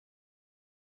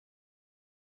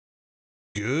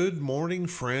Good morning,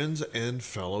 friends and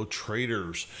fellow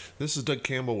traders. This is Doug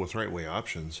Campbell with Right Way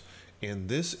Options, and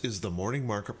this is the morning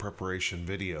market preparation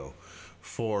video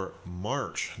for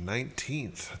March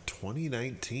 19th,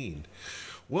 2019.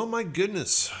 Well, my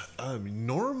goodness,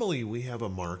 normally we have a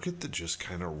market that just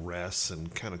kind of rests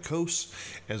and kind of coasts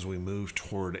as we move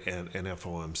toward an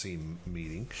FOMC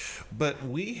meeting. But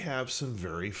we have some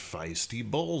very feisty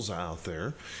bulls out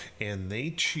there, and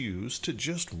they choose to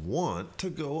just want to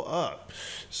go up.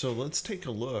 So let's take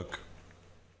a look.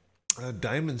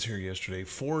 Diamonds here yesterday,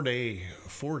 four day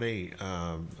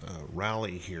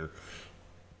rally here,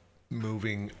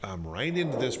 moving right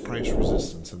into this price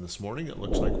resistance. And this morning it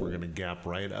looks like we're going to gap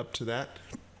right up to that,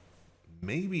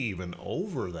 maybe even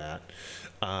over that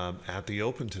at the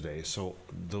open today. So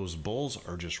those bulls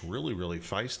are just really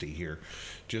feisty here,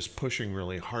 just pushing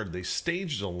really hard. They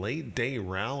staged a late day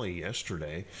rally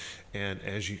yesterday, and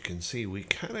as you can see, we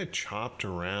kind of chopped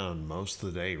around most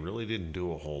of the day, really didn't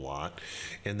do a whole lot.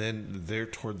 And then there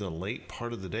toward the late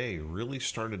part of the day really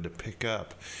started to pick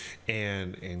up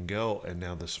and go. And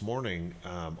now this morning,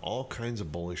 all kinds of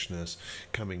bullishness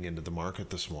coming into the market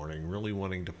this morning, really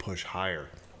wanting to push higher.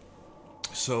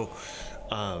 So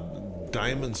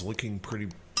diamonds looking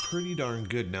pretty darn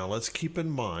good. Now let's keep in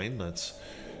mind, let's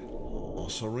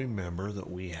also remember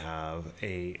that we have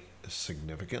a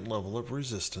significant level of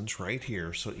resistance right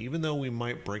here. So even though we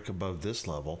might break above this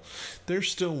level, there's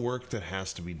still work that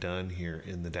has to be done here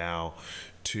in the Dow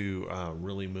to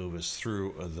really move us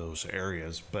through those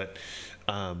areas. But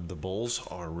the bulls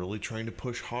are really trying to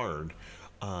push hard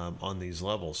on these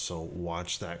levels, so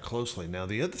watch that closely. Now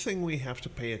the other thing we have to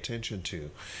pay attention to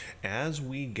as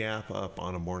we gap up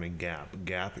on a morning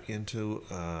gap into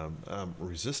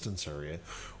resistance area,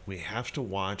 we have to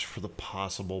watch for the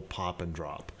possible pop and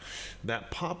drop. That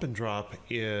pop and drop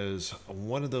is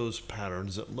one of those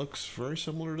patterns that looks very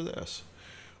similar to this.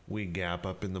 We gap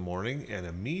up in the morning and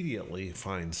immediately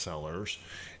find sellers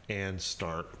and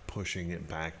start pushing it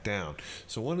back down.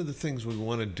 So one of the things we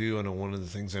want to do, and one of the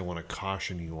things I want to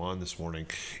caution you on this morning,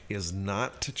 is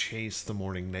not to chase the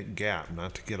morning net gap,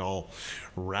 not to get all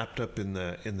wrapped up in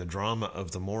the drama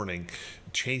of the morning,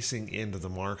 chasing into the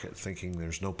market thinking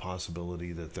there's no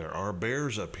possibility that there are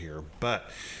bears up here. But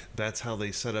that's how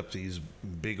they set up these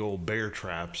big old bear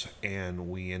traps, and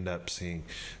we end up seeing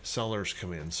sellers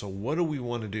come in. So what do we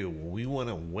want to do? Well, we want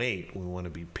to wait. We want to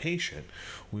be patient.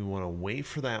 We want to wait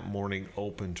for that morning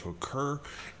open to occur,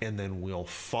 and then we'll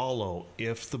follow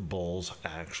if the bulls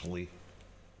actually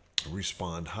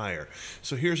respond higher.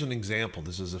 So here's an example.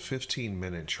 This is a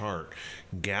 15-minute chart.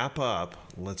 Gap up.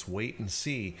 Let's wait and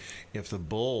see if the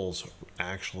bulls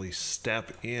actually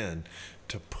step in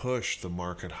to push the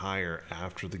market higher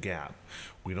after the gap.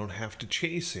 We don't have to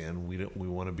chase in. We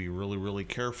want to be really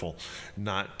careful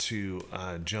not to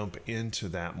jump into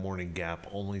that morning gap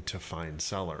only to find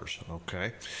sellers.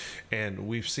 Okay, and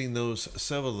we've seen those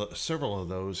several of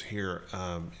those here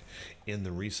in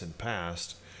the recent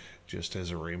past. Just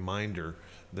as a reminder,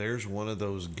 there's one of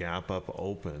those gap up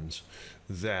opens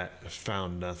that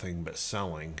found nothing but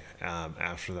selling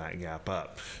after that gap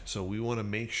up. So we want to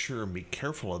make sure and be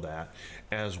careful of that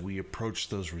as we approach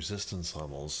those resistance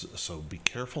levels. So be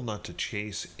careful not to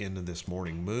chase into this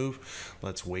morning move.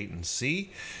 Let's wait and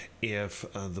see if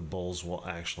the bulls will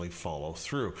actually follow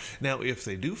through. Now, if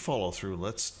they do follow through,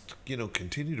 let's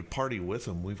continue to party with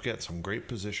them. We've got some great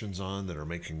positions on that are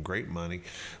making great money.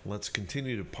 Let's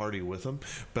continue to party with them.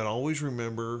 But always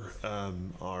remember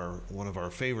one of our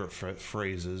favorite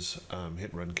phrases,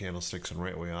 hit run candlesticks and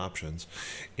right way options,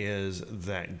 is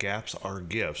that gaps are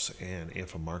gifts. And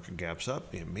if a market gaps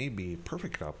up, it may be a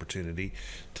perfect opportunity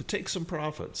to take some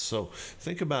profits. So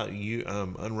think about you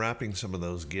unwrapping some of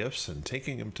those gifts and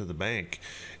taking them to the bank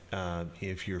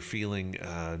if you're feeling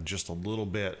just a little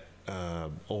bit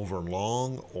over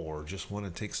long, or just want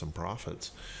to take some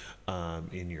profits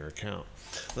in your account.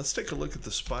 Let's take a look at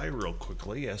the SPY real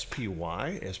quickly.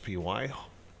 SPY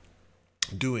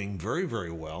doing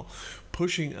very well,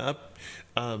 pushing up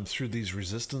through these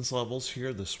resistance levels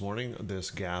here this morning.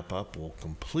 This gap up will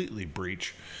completely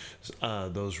breach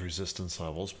those resistance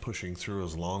levels, pushing through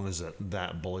as long as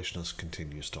that bullishness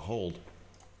continues to hold.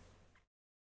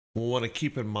 We'll want to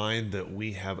keep in mind that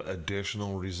we have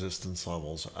additional resistance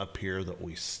levels up here that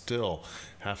we still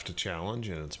have to challenge,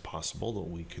 and it's possible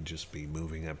that we could just be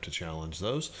moving up to challenge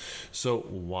those. So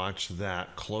watch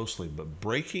that closely. But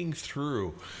breaking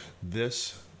through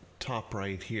this top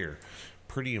right here,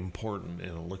 pretty important,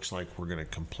 and it looks like we're going to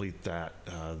complete that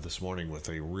this morning with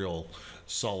a real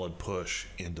solid push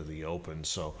into the open.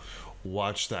 So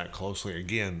watch that closely.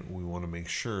 Again, we want to make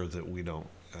sure that we don't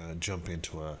jump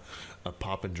into a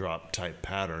pop and drop type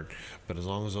pattern. But as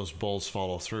long as those bulls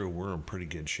follow through, we're in pretty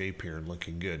good shape here and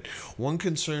looking good. One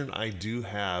concern I do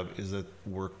have is that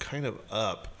we're kind of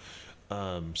up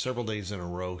several days in a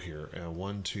row here.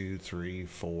 1, 2, 3,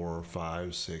 4,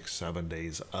 5, 6, 7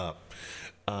 days up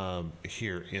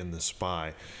here in the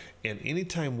SPY. And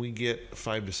anytime we get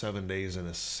 5 to 7 days in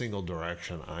a single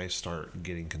direction, I start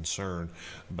getting concerned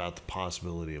about the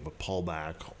possibility of a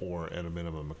pullback or at a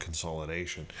minimum a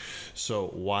consolidation. So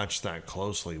watch that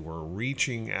closely. We're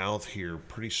reaching out here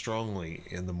pretty strongly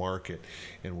in the market,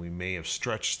 and we may have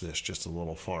stretched this just a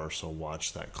little far, so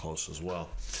watch that close as well.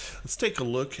 Let's take a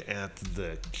look at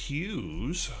the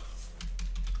Qs.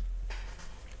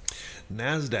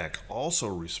 NASDAQ also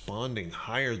responding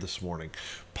higher this morning,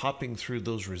 popping through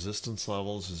those resistance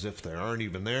levels as if they aren't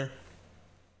even there.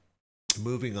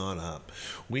 Moving on up,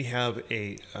 we have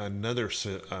another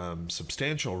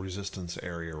substantial resistance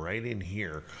area right in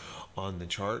here on the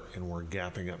chart, and we're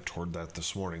gapping up toward that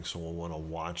this morning, so we'll want to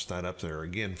watch that up there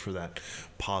again for that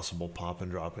possible pop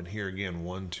and drop. And here again,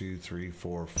 1, 2, 3,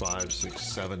 4, 5, 6,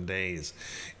 7 days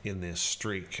in this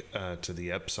streak to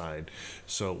the upside,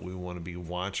 so we want to be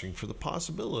watching for the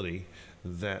possibility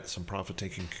that some profit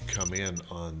taking could come in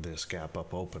on this gap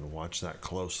up open. Watch that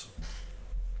close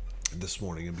this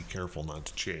morning and be careful not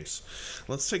to chase.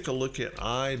 Let's take a look at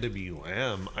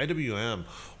IWM. IWM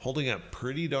holding up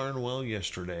pretty darn well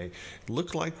yesterday. It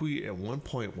looked like we at one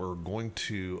point were going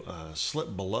to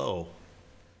slip below.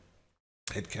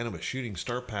 Had kind of a shooting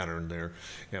star pattern there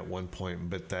at one point,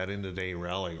 but that end of day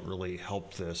rally really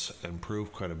helped this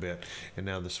improve quite a bit. And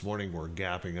now this morning we're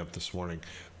gapping up this morning,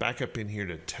 back up in here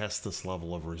to test this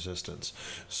level of resistance.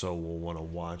 So we'll want to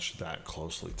watch that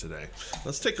closely today.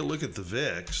 Let's take a look at the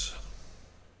VIX.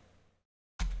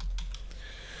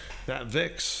 That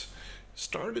VIX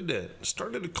started to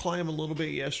climb a little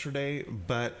bit yesterday,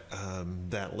 but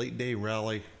that late day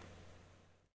rally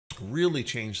really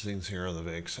changed things here on the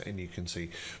VIX, and you can see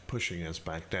pushing us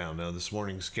back down. Now this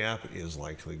morning's gap is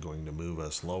likely going to move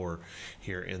us lower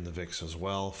here in the VIX as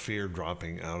well. Fear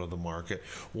dropping out of the market.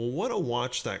 We'll want to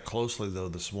watch that closely though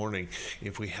this morning.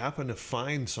 If we happen to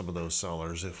find some of those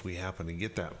sellers, if we happen to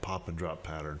get that pop and drop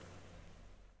pattern,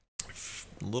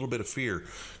 a little bit of fear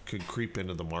could creep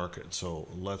into the market, so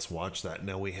let's watch that.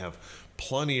 Now we have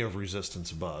plenty of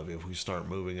resistance above. If we start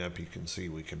moving up, you can see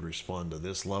we could respond to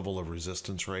this level of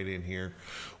resistance right in here.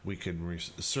 We could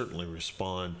certainly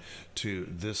respond to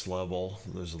this level.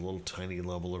 There's a little tiny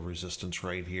level of resistance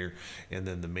right here, and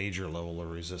then the major level of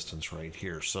resistance right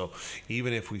here. So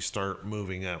even if we start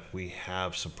moving up, we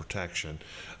have some protection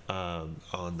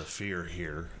on the fear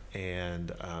here.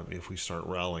 And if we start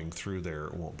rallying through there,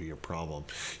 it won't be a problem.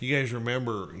 You guys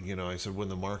remember, you know, I said when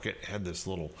the market had this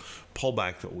little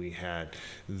pullback that we had,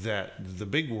 that the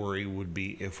big worry would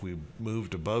be if we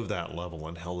moved above that level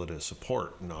and held it as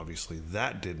support. And obviously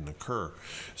that didn't occur.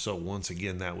 So once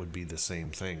again, that would be the same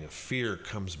thing. If fear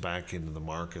comes back into the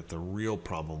market, the real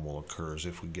problem will occur is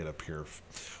if we get up here,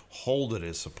 hold it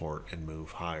as support and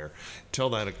move higher. Until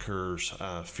that occurs,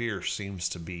 fear seems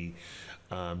to be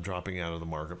dropping out of the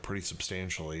market pretty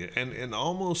substantially, and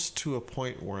almost to a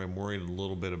point where I'm worried a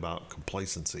little bit about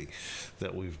complacency,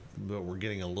 that we're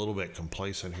getting a little bit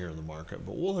complacent here in the market.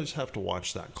 But we'll just have to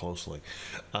watch that closely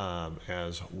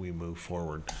as we move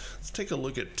forward. Let's take a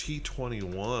look at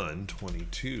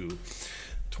T21.22.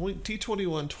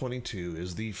 T21.22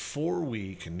 is the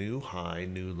 4-week new high,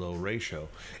 new low ratio,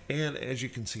 and as you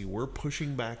can see, we're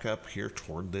pushing back up here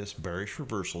toward this bearish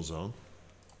reversal zone.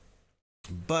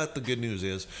 But the good news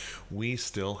is we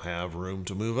still have room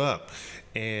to move up,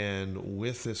 and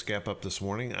with this gap up this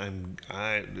morning,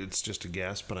 it's just a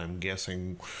guess, but I'm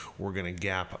guessing we're going to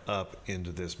gap up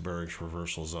into this bearish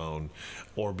reversal zone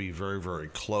or be very, very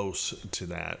close to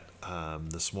that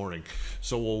this morning.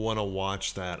 So we'll want to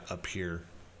watch that up here.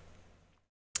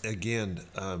 Again,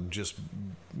 just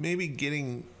maybe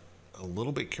getting a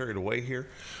little bit carried away here,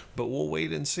 but we'll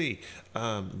wait and see.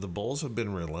 The bulls have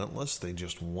been relentless. They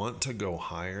just want to go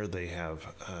higher. They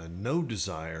have no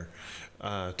desire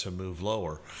to move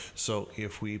lower. So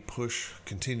if we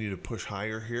continue to push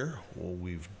higher here, well,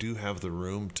 we do have the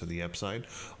room to the upside.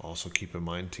 Also keep in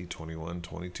mind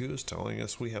T21.22 is telling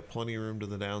us we have plenty of room to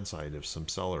the downside if some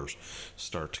sellers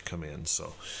start to come in.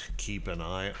 So keep an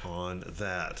eye on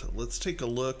that. Let's take a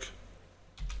look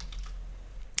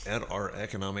at our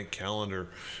economic calendar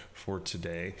for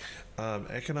today.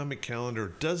 Economic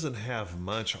calendar doesn't have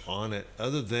much on it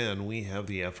other than we have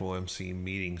the FOMC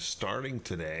meeting starting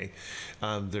today.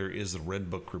 There is the Red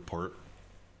Book report.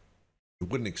 You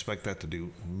wouldn't expect that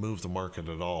to move the market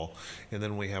at all. And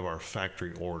then we have our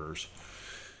factory orders.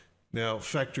 Now,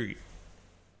 factory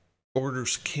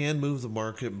Orders can move the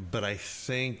market, but I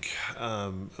think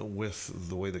with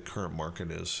the way the current market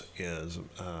is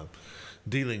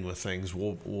dealing with things,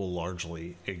 we'll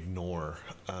largely ignore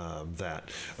that.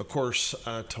 Of course,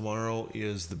 tomorrow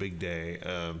is the big day.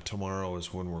 Tomorrow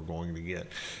is when we're going to get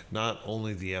not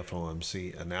only the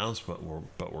FOMC announcement,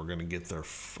 but we're going to get the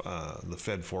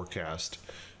Fed forecast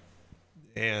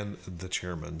and the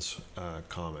chairman's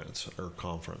comments or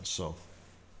conference. So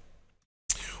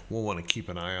we'll want to keep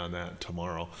an eye on that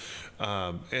tomorrow.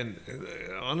 And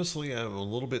honestly, I'm a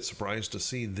little bit surprised to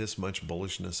see this much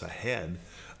bullishness ahead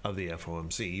of the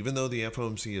FOMC. Even though the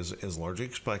FOMC is largely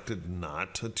expected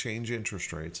not to change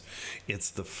interest rates, it's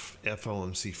the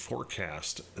FOMC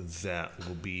forecast that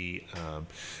will be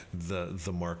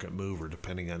the market mover,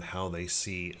 depending on how they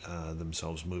see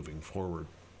themselves moving forward.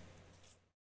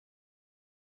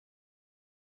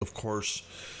 Of course,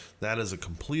 that is a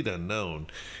complete unknown,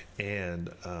 and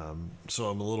so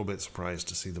I'm a little bit surprised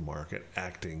to see the market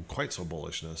acting quite so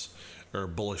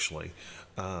bullishly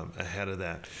ahead of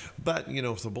that. But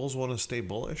if the bulls want to stay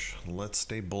bullish, let's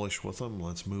stay bullish with them.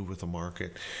 Let's move with the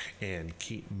market and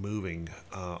keep moving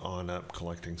on up,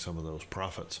 collecting some of those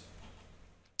profits.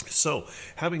 So,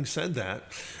 having said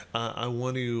that, I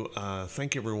want to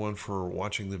thank everyone for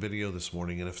watching the video this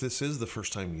morning. And if this is the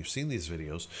first time you've seen these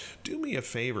videos, do me a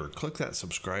favor, click that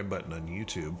subscribe button on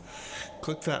YouTube,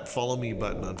 click that follow me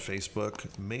button on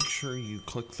Facebook. Make sure you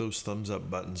click those thumbs up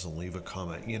buttons and leave a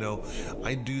comment.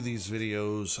 I do these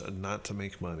videos not to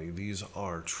make money. These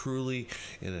are truly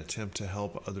an attempt to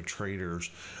help other traders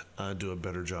do a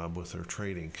better job with their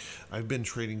trading. I've been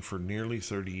trading for nearly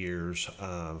 30 years,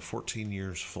 14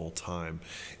 years full time,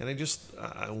 and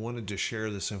I wanted to share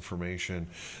this information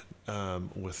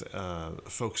with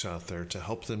folks out there to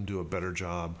help them do a better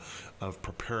job of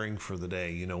preparing for the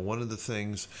day. One of the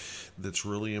things that's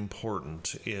really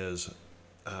important is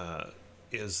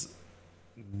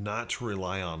not to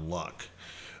rely on luck.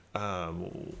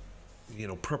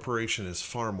 Preparation is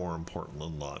far more important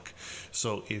than luck.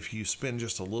 So if you spend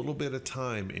just a little bit of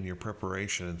time in your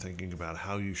preparation and thinking about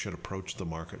how you should approach the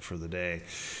market for the day,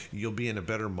 you'll be in a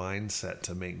better mindset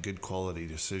to make good quality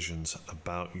decisions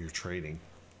about your trading.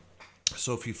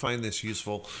 So if you find this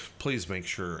useful, please make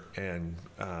sure and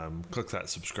click that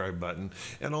subscribe button,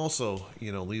 and also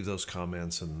leave those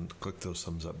comments and click those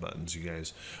thumbs up buttons. You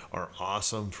guys are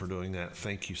awesome for doing that.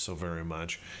 Thank you so very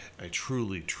much. I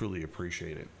truly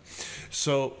appreciate it.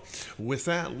 So with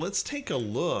that, let's take a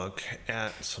look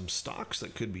at some stocks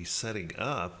that could be setting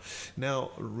up.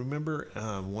 Now remember,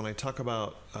 when I talk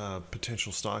about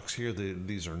potential stocks here,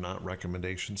 these are not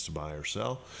recommendations to buy or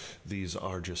sell. These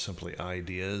are just simply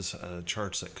ideas,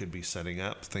 charts that could be setting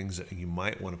up, things that you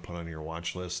might want to put on your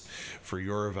watch list for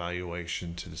your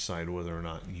evaluation to decide whether or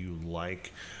not you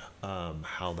like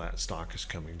how that stock is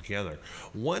coming together.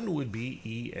 One would be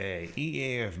EA.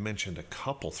 EA I've mentioned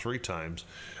three times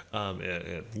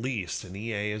at least, and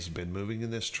EA has been moving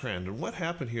in this trend. And what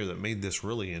happened here that made this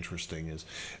really interesting is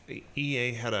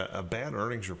EA had a bad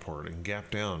earnings report and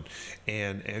gapped down,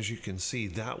 and as you can see,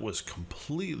 that was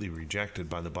completely rejected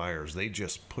by the buyers. They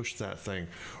just pushed that thing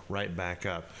right back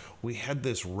up. We had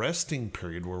this resting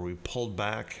period where we pulled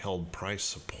back, held price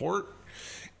support,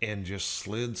 and just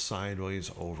slid sideways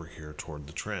over here toward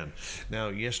the trend. Now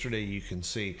yesterday, you can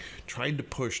see, tried to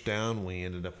push down. We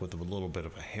ended up with a little bit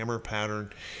of a hammer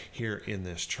pattern here in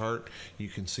this chart. You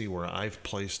can see where I've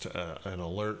placed an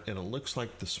alert, and it looks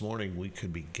like this morning we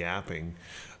could be gapping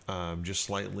just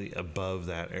slightly above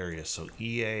that area. So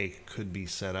EA could be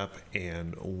set up,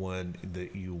 and one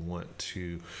that you want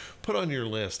to put on your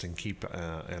list and keep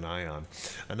an eye on.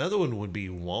 Another one would be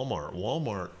Walmart.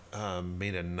 Walmart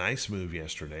made a nice move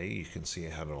yesterday. You can see I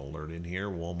had an alert in here.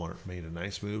 Walmart made a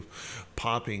nice move,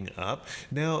 popping up.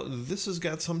 Now this has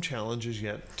got some challenges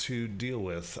yet to deal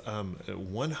with.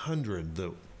 100,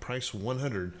 the price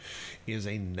 100 is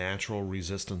a natural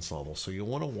resistance level, so you'll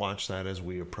want to watch that as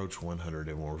we approach 100,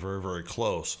 and we're very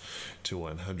close to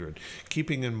 100,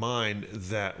 keeping in mind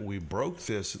that we broke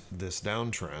this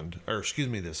downtrend, or excuse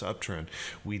me, this uptrend.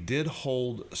 We did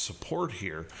hold support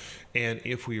here, and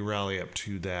if we rally up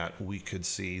to that, we could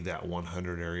see that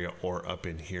 100 area or up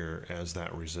in here as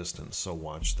that resistance, so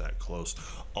watch that close.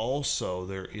 Also,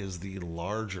 there is the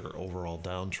larger overall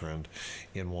downtrend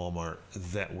in Walmart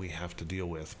that we have to deal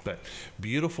with. But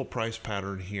beautiful price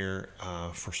pattern here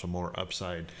for some more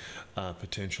upside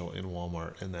potential in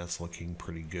Walmart, and that's looking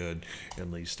pretty good, at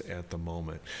least at the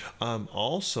moment.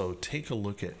 Also, take a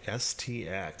look at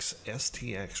STX.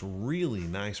 STX, really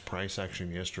nice price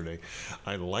action yesterday.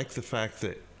 I like the fact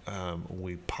that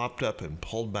we popped up and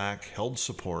pulled back, held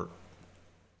support,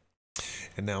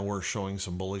 and now we're showing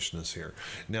some bullishness here.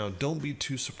 Now, don't be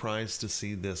too surprised to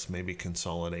see this maybe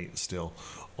consolidate still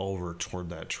over toward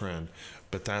that trend,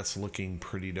 but that's looking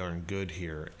pretty darn good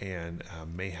here, and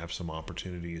may have some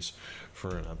opportunities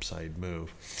for an upside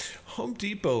move. Home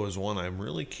Depot is one I'm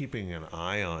really keeping an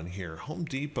eye on here. Home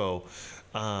Depot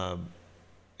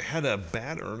had a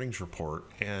bad earnings report,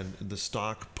 and the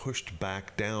stock pushed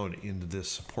back down into this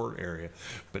support area.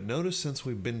 But notice, since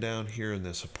we've been down here in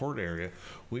the support area,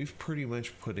 we've pretty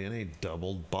much put in a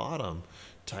doubled bottom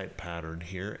type pattern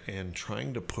here and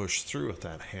trying to push through with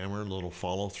that hammer little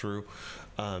follow through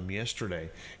yesterday.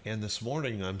 And this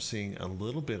morning I'm seeing a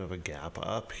little bit of a gap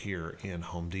up here in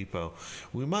Home Depot.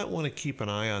 We might want to keep an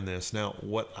eye on this. Now,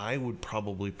 what I would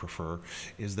probably prefer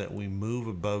is that we move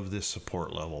above this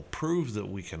support level, prove that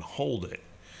we can hold it,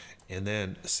 and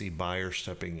then see buyers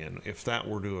stepping in. If that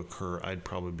were to occur, I'd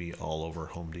probably be all over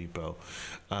Home Depot.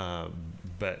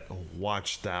 But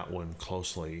watch that one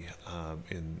closely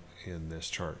in this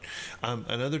chart.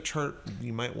 Another chart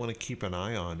you might want to keep an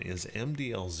eye on is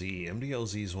MDLZ.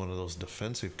 MDLZ is one of those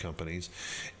defensive companies,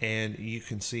 and you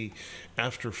can see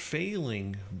after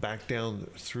failing back down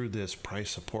through this price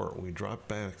support, we dropped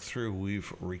back through,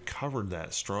 we've recovered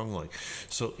that strongly.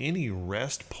 So any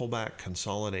rest, pullback,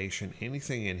 consolidation,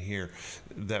 anything in here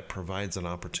that provides an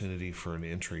opportunity for an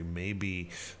entry may be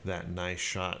that nice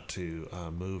shot to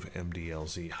move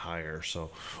MDLZ higher.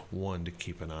 So one to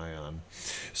keep an eye on.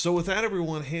 So with that,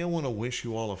 everyone, hey, I want to wish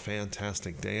you all a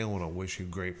fantastic day. I want to wish you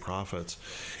great profits.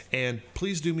 And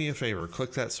please do me a favor,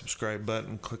 click that subscribe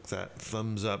button, click that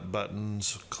thumbs up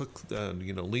buttons, click,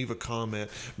 leave a comment.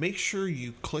 Make sure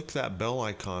you click that bell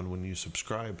icon when you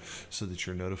subscribe so that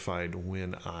you're notified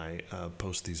when I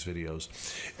post these videos.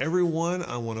 Everyone,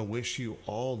 I want to wish you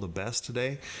all the best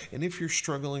today. And if you're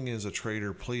struggling as a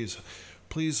trader, please,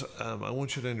 I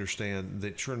want you to understand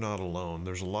that you're not alone.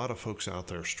 There's a lot of folks out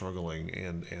there struggling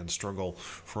and struggle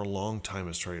for a long time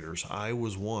as traders. I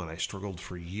was one. I struggled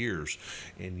for years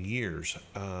and years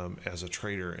as a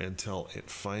trader until it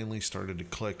finally started to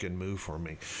click and move for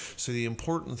me. So the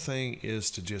important thing is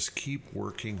to just keep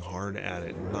working hard at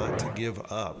it, not to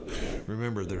give up.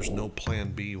 Remember, there's no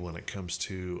plan B when it comes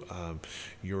to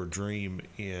your dream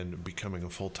in becoming a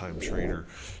full-time trader.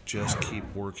 Just keep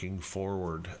working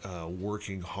forward, working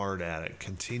hard at it,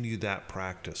 continue that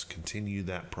practice, continue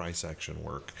that price action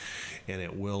work, and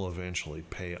it will eventually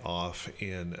pay off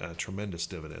in tremendous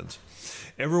dividends.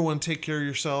 Everyone, take care of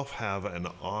yourself. Have an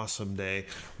awesome day.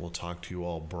 We'll talk to you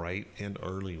all bright and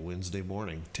early Wednesday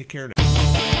morning. Take care now.